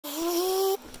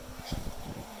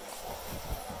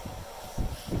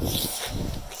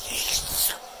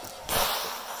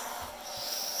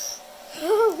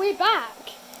We're back.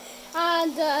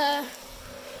 And,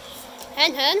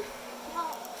 Hen.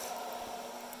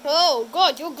 Oh,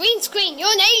 God, you're green screen.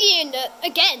 You're an alien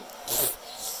again.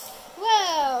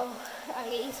 Well, at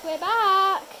least we're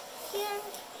back. Yeah.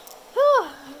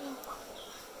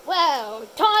 Well,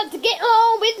 time to get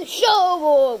on with the show,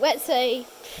 or let's say,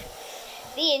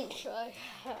 the intro.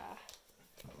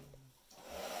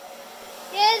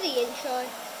 Yeah, the intro.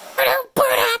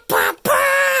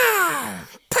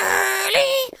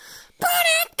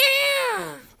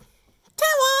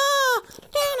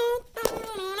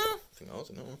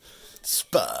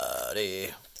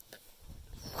 Spuddy.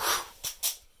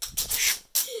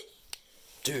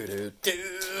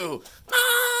 Do.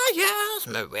 Ah, yes,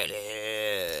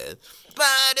 Marilla.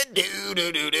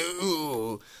 Spuddy-do.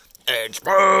 And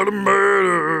Spider-Man.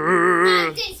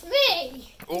 And it's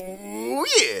me. Oh,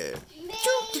 yeah.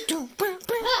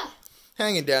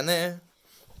 Hanging down there.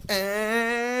 And...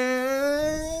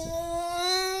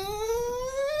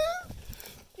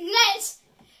 Let's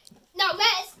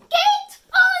get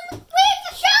on with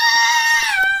the show!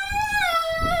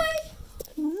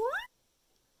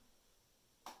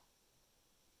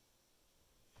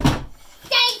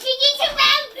 Don't forget to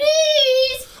round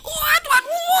blues! What?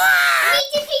 Meet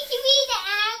the freaky weirdo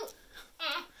out!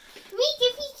 Meet the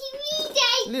freaky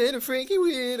weirdo! Little freaky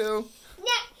weirdo.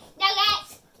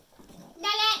 No,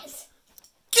 let's!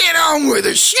 Get on with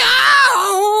the show!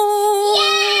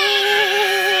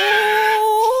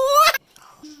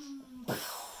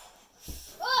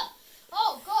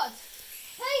 Oh, God!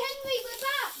 Hey, Henry, we're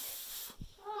back!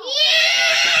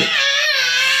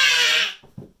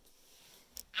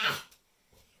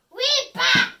 We're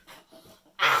back!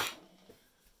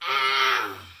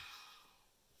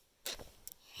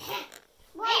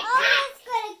 We're almost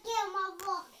gonna get my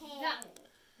rocket.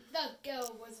 That girl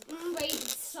was a crazy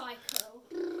psycho.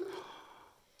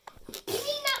 You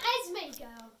mean that Esme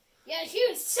girl? Yeah, she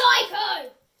was psycho!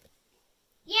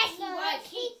 Yes, you were.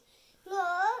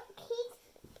 Look,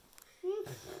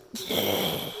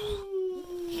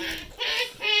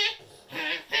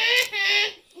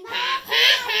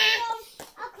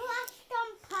 I crashed on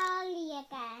Pearly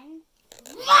again.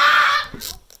 What?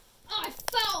 I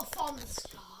fell from the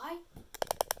sky.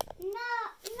 No.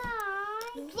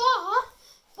 What?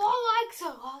 What likes a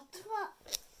lot? What?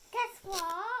 Guess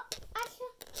what?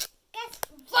 Guess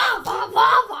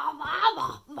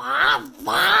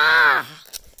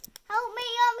Help me,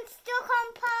 I'm stuck on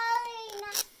Pearly.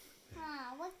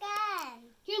 Again.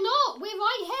 You're not. We're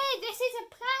right here. This is a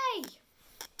play.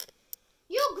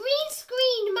 You're green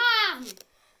screen man.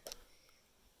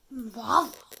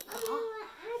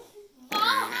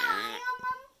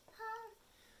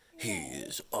 He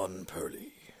is on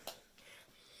Pearly.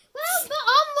 Well, but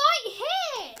I'm right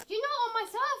here. You're not on my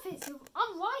surface.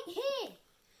 I'm right here.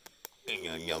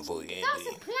 That's a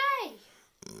play.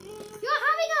 You're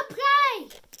having a play.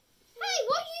 Hey,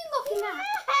 what are you looking at?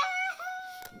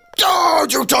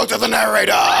 Don't you talk to the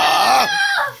narrator!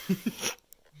 Can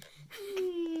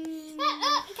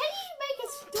you make a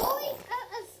story? I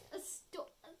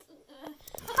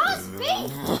can't speak.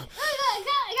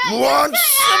 Once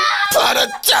upon a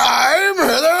time,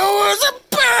 there was a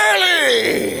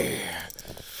Pearly!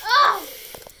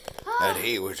 And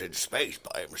he was in space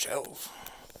by himself.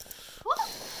 What?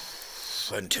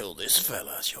 Until this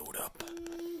fella showed up.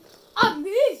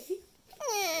 Me?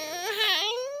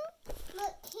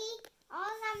 Look, I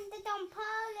landed on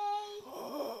Pearly.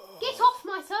 Get off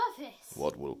my surface.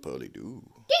 What will Pearly do?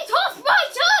 Get off my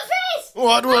surface!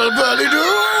 What will Pearly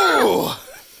do?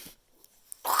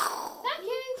 Thank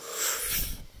you.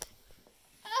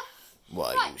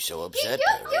 Why are you so upset,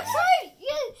 You're Pearly?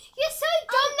 so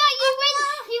dumb that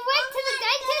you went to the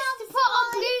dentist to put on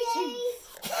Bluetooth.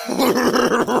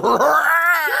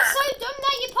 You're so dumb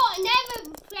that you put on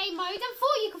airplane mode and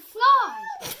thought you could fly.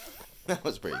 That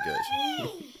was pretty good.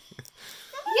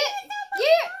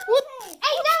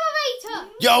 Hey, narrator!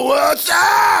 Yo, what's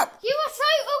up? You were so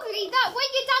ugly that when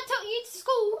your dad took you to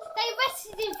school, they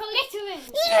arrested him for littering.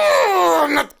 Oh,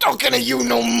 I'm not talking to you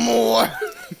no more.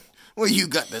 What you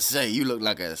got to say? You look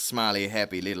like a smiley,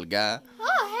 happy little guy. Oh,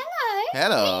 hello.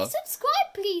 Hello. Can you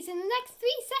subscribe, please, in the next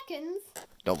 3 seconds?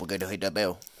 Don't forget to hit that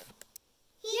bell.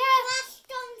 He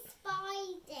crashed on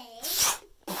Spidey.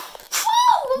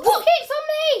 Oh, rockets on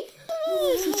me!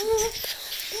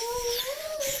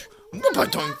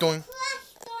 Doing.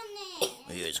 Crashed on it.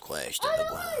 He is crashed in the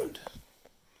ground.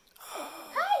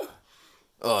 Hey!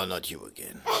 Oh, not you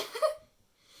again.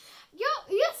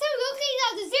 You're so ugly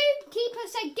that the zookeeper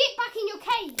said get back in your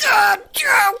cage.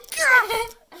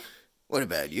 What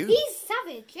about you? He's savage.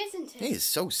 savage, isn't he? He is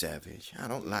so savage. I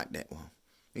don't like that one.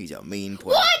 He's a mean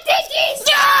boy. What did you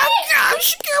say?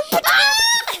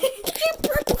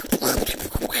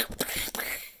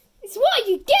 It's what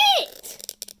you get!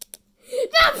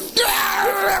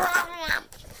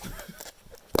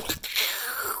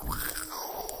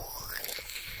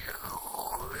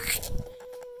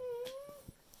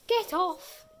 Get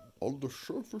off. On the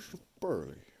surface of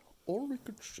Burley, all we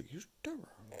could see is terror.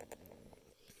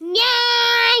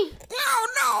 Yay! Oh,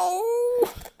 no!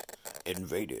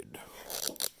 Invaded.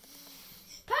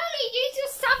 Pearly, use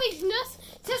your savageness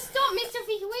to stop Mr.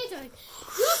 Freaky Weirdo.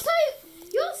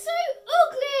 You're so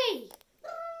ugly!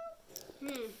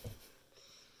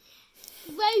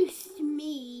 Roast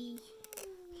me.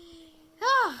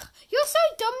 Ah, you're so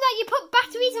dumb that you put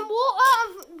batteries in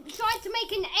water and tried to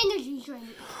make an energy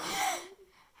drink.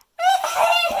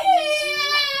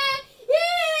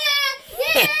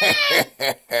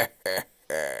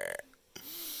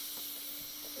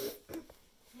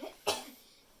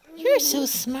 You're so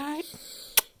smart.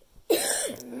 Hey,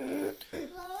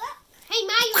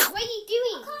 Miles, what are you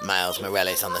doing? Miles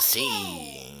Morales on the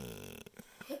sea.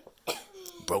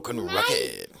 Broken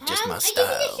record. Just my style.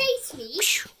 Are you going to chase me?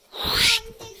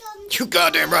 You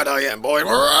goddamn right I am, boy.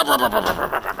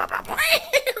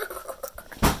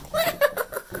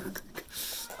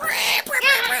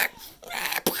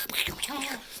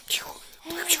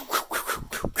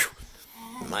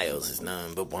 Miles is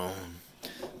number one.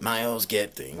 Miles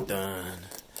get things done.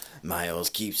 Miles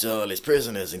keeps all his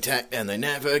prisoners intact and they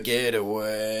never get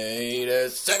away. Wait a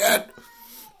second.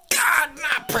 God,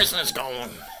 my prisoner's gone.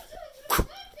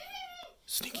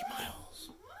 Sneaky Miles.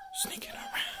 Sneaking around.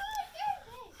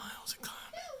 Miles and climbing.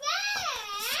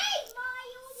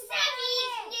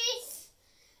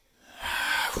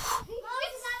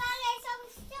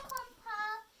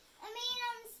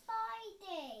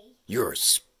 You're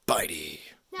Spidey.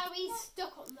 Now he's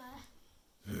stuck on there.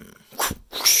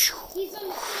 He's on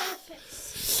the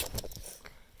surface.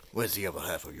 Where's the other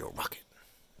half of your rocket?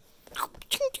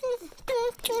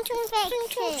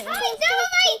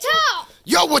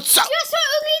 Yo, what's up? You're so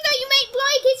ugly that you make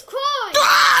blind kids cry.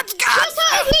 Ah, God. You're so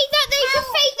ugly that they should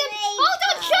fake them. Hold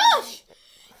on, shush!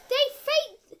 They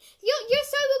fake. You're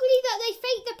so ugly that they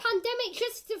fake the pandemic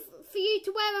just for you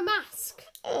to wear a mask.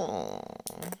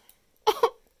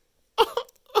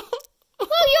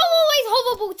 Well, you're always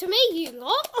horrible to me, you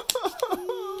lot.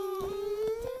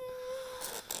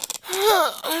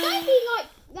 Don't be like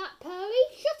that, Pearly.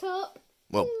 Shut up.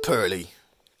 Well, Pearly,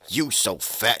 you so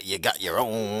fat you got your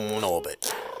own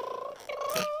orbit.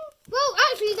 Well,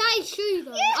 actually, that is true,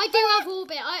 though. I do have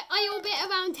orbit. I orbit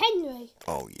around Henry.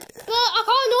 Oh, yeah. But I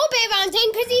can't orbit around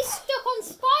him because he's stuck on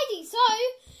Spidey. So,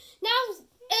 now,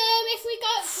 if we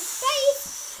go to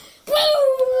space...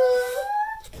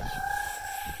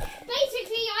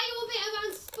 Basically, I orbit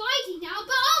around Spidey now,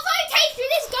 but our rotation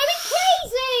is going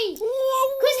crazy!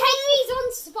 Because Henry's on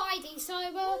Spidey, so, yeah.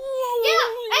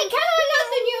 Hey, can I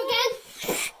land on you again?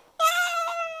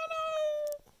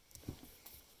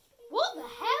 What the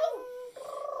hell?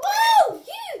 Whoa!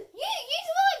 You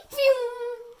like...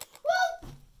 Whoa!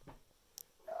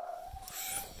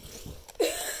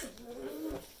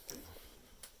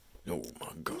 Oh,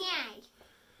 my God.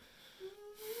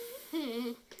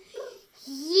 You.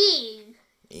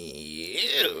 You?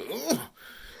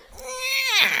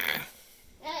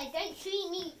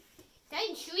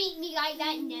 Don't treat me like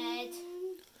that, nerd.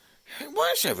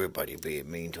 Why's everybody being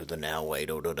mean to the now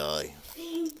Wado today?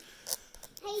 Hey,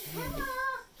 come on.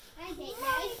 I don't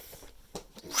know.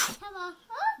 Come on.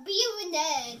 Be you a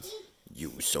nerd.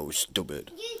 You so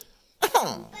stupid. You better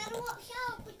watch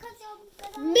out because I'm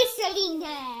gonna... Missily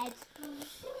nerd.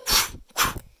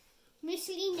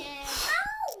 Missily nerd.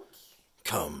 Ouch!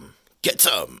 Come, get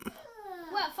some.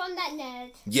 What, from that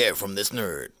nerd? Yeah, from this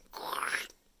nerd.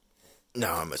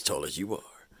 Now I'm as tall as you are.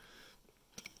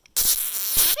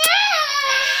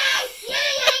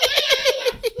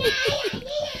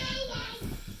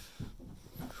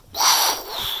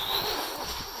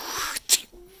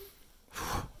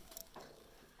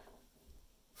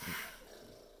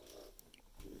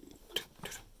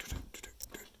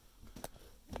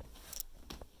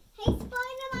 Hey,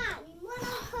 Spider-Man, you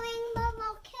wanna come in the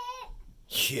rocket?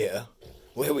 Yeah.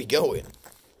 Where are we going?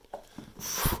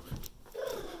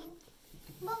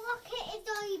 The rocket is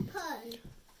open.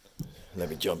 Let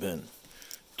me jump in.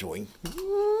 Join.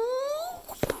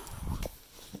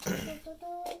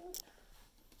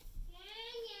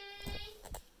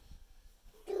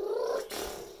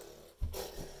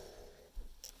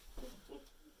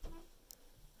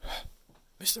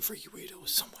 Mr. Freaky Weirdo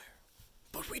is somewhere,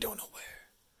 but we don't know where.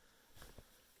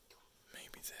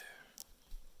 Maybe there.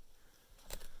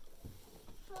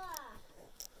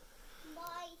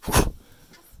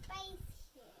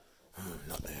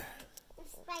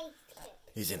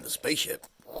 He's in the spaceship.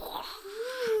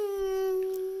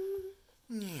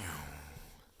 Yay!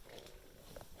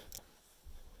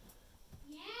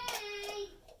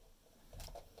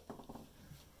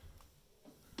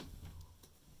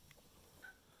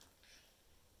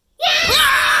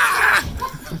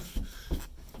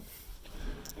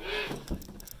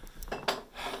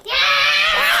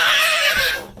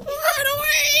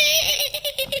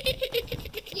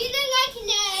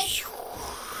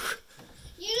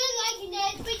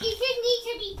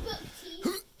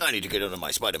 I need to get under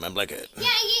my Spider-Man blanket. Yeah,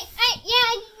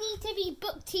 I need to be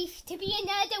book teeth to be a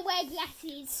nerd and wear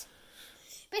glasses.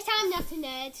 But I'm not a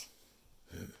nerd.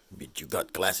 But you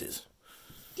got glasses.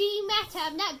 Do you matter?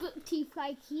 I'm not book teeth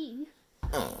like you.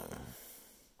 Oh,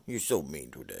 you're so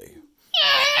mean today.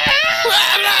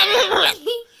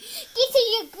 Get in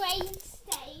your brain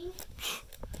stain.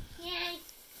 Yeah.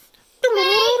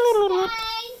 Brain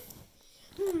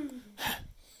stain.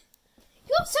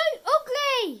 You're so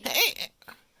ugly. Hey,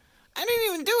 I didn't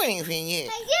even do anything yet.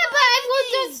 Yeah, but everyone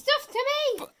does stuff to me.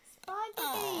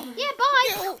 Yeah,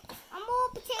 bye. I'm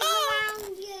orbiting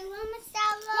around you. I'm a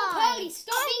satellite. Well, Pearly,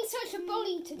 stop being such a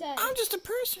bully today. I'm just a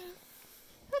person.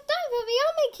 But don't worry,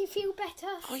 I'll make you feel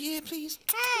better. Oh, yeah, please.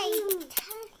 Hey.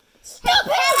 Stop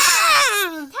it!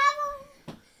 Tell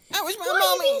That was my Why are you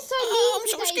mommy. being so mean I'm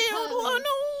so today, scared. Pearly? Oh,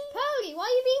 no. Pearly, why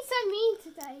are you being so mean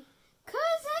today?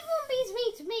 Because everyone beats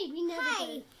mean to me. We never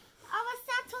Hey. do. I'm a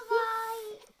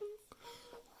satellite.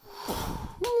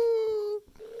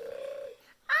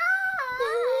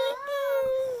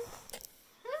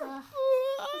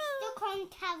 Stuck on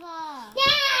cover.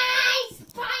 Yes!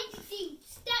 Spider suit,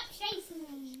 stop chasing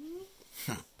me.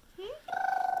 Are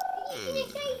you going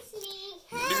to chase me?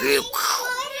 I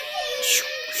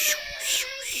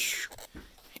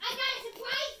got a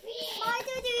surprise for you.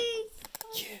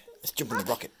 Yeah, let's jump in the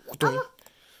rocket. I'm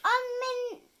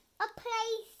in a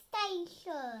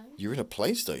PlayStation. You're in a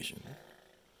PlayStation?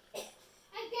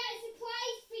 I've got a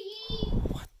surprise for you.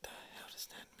 What the hell does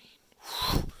that mean?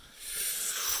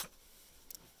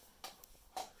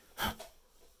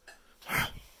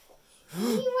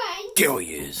 You There he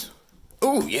is.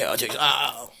 Oh, yeah, I'll take...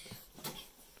 Ow.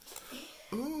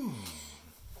 Ooh.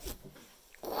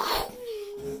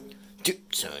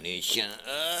 Sunny shine.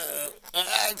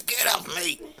 Get off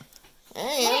me.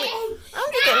 Hey,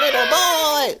 I'm just a little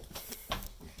boy.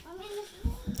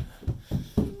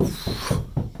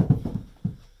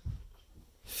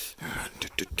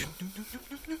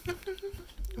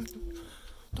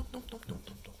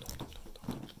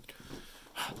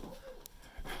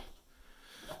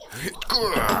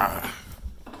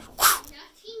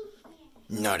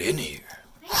 Not in here.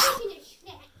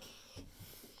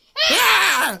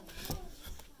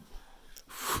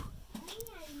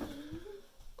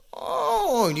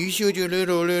 Oh, you showed your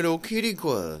little kitty cat.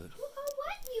 Look how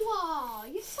wet you are.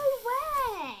 You're so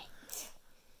wet.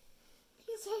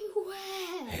 You're so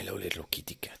wet. Hello, little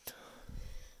kitty cat.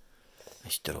 I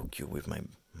stroke you with my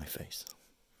face.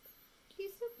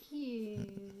 You're so cute.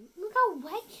 Look how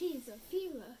wet she is. I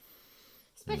feel her.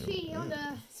 Especially on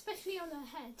her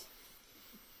head.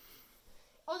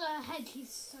 On her head,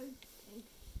 she's so big.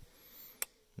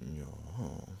 Yeah.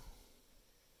 Oh.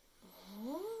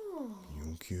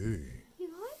 Okay.